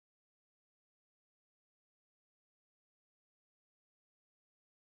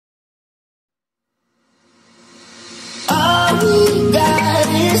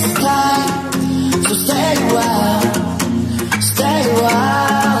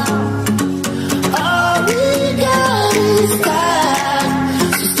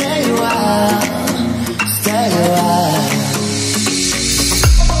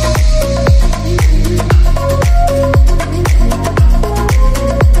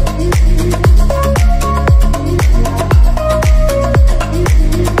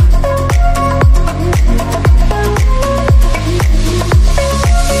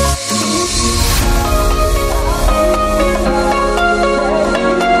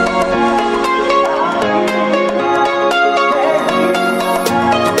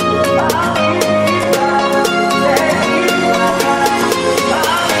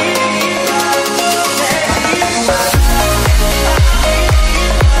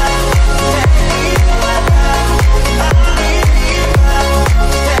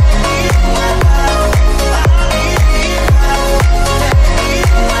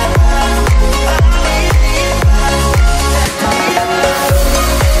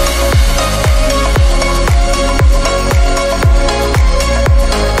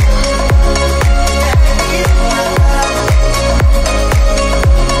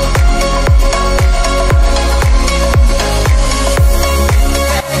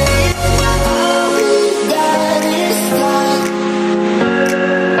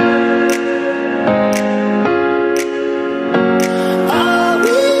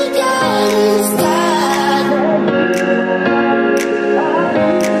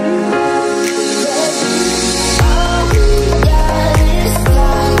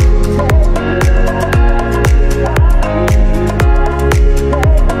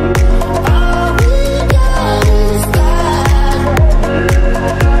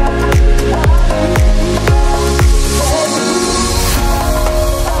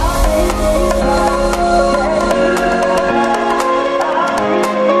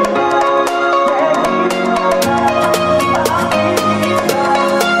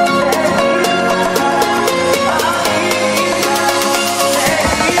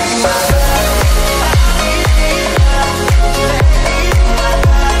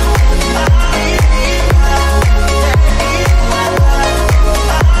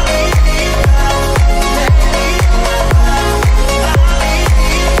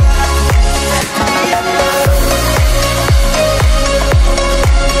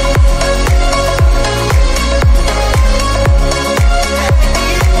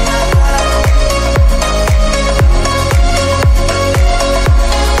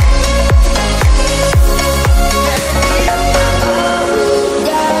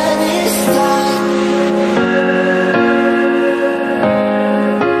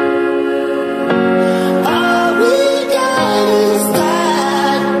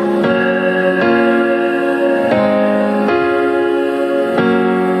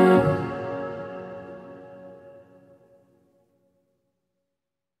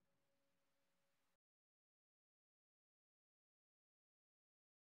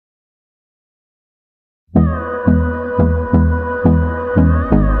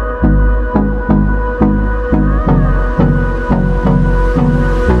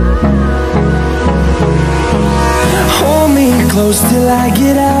close till I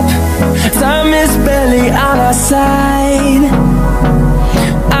get up. Time is barely on our side.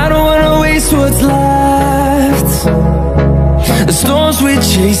 I don't wanna waste what's left. The storms we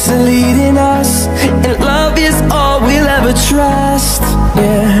chase are leading us, and love is all we'll ever trust.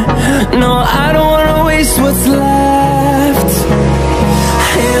 Yeah, no, I don't wanna waste what's left.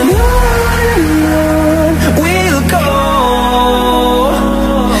 And on we'll go,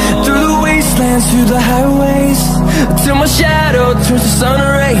 through the wastelands, through the highways, till my shadow turns to sun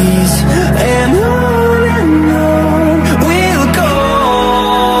rays. And on we'll go,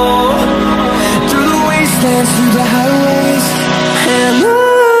 through the wastelands, through the highways, and on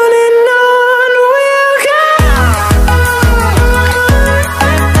we'll go.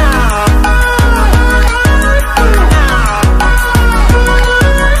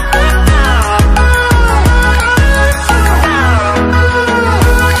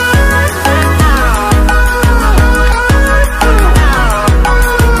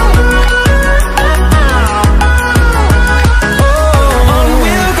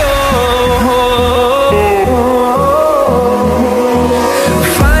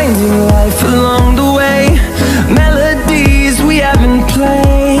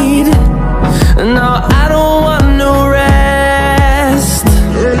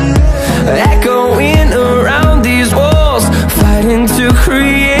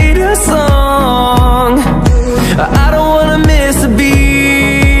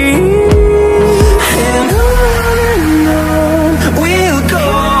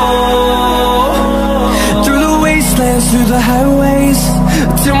 Through the highways,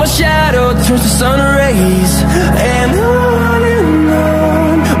 till my shadow turns to sun rays. And on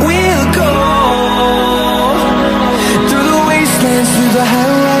we'll go, through the wastelands, through the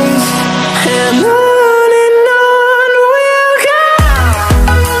highways, and on we'll go.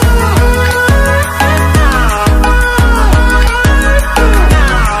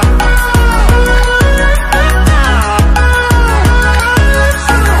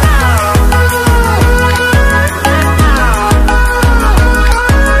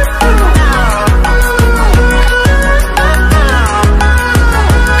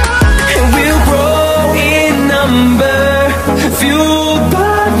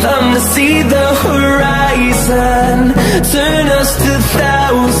 Turn us to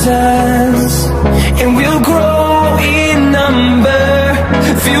thousands, and we'll grow in number,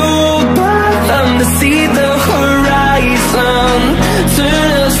 fueled by them to see the horizon. Turn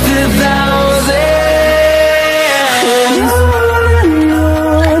us to thousands, and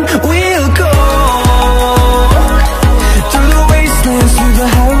on we'll go, through the wastelands, through the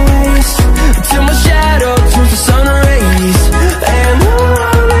highways, till my shadow turns to sun rays. And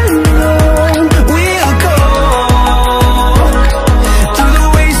on we'll go,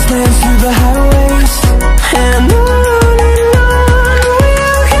 through the highways, and on we'll go.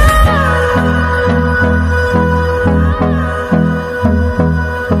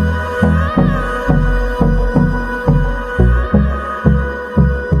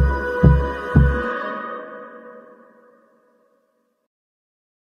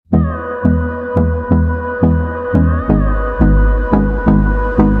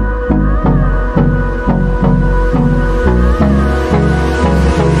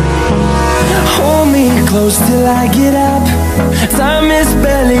 Close till I get up. Time is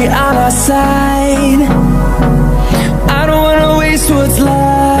barely on our side. I don't wanna waste what's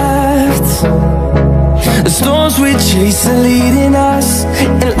left. The storms we chase are leading us,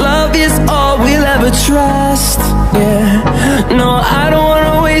 and love is all we'll ever trust. Yeah, no, I don't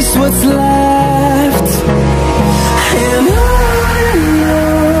wanna waste what's left. And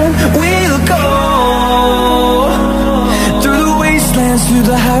on we'll go, through the wastelands, through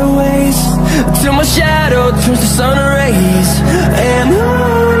the highways, till my shadow turns to sun rays. And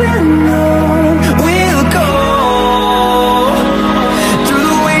on we'll go, through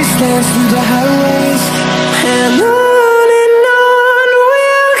the wastelands, through the highways, and on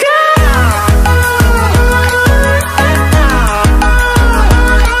we'll go.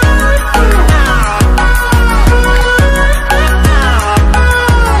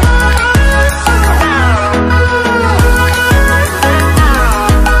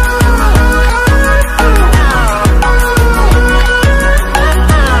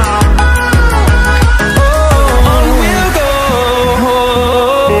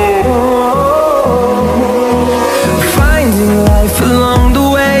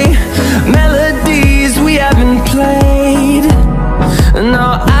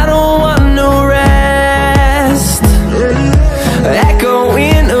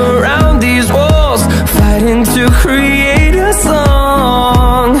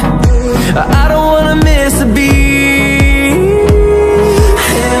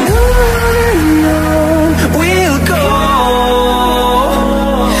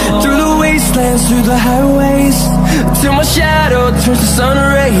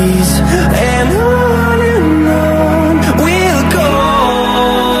 rays. And on we'll go,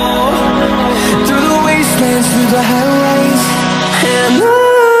 through the wastelands, through the highways. And on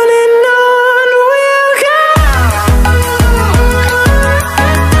we'll go.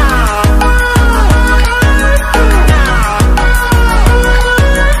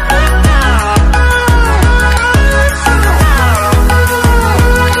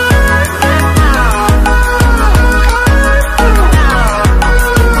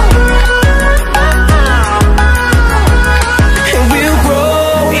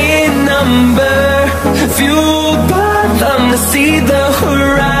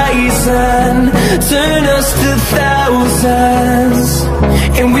 Turn us to thousands,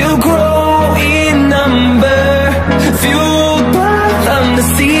 and we'll grow in number, fueled by them to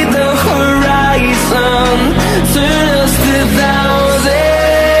see the horizon. Turn us to thousands,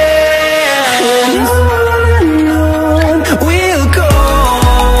 and on we'll go,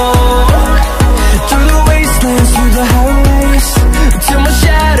 through the wastelands, through the highways, till my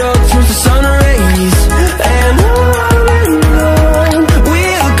shadow turns to sun rays. And on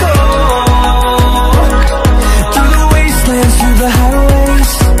the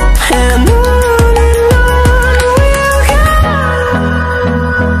highways, and on we'll go.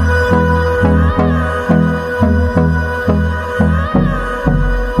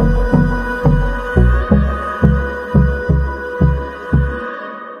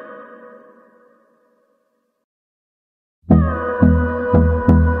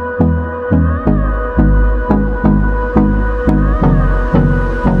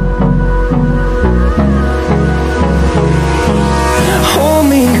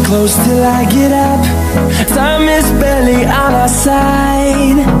 Close till I get up, time is barely on our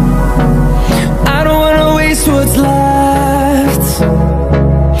side. I don't wanna waste what's left.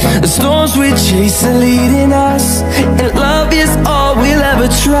 The storms we chase are leading us, and love is all we'll ever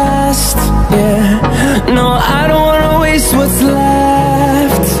trust. Yeah, no, I don't wanna waste what's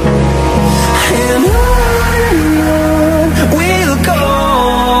left. And on we'll go,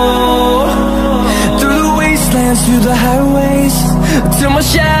 through the wastelands, through the highways, till my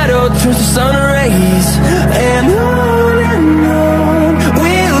shadow turns to sun rays. And on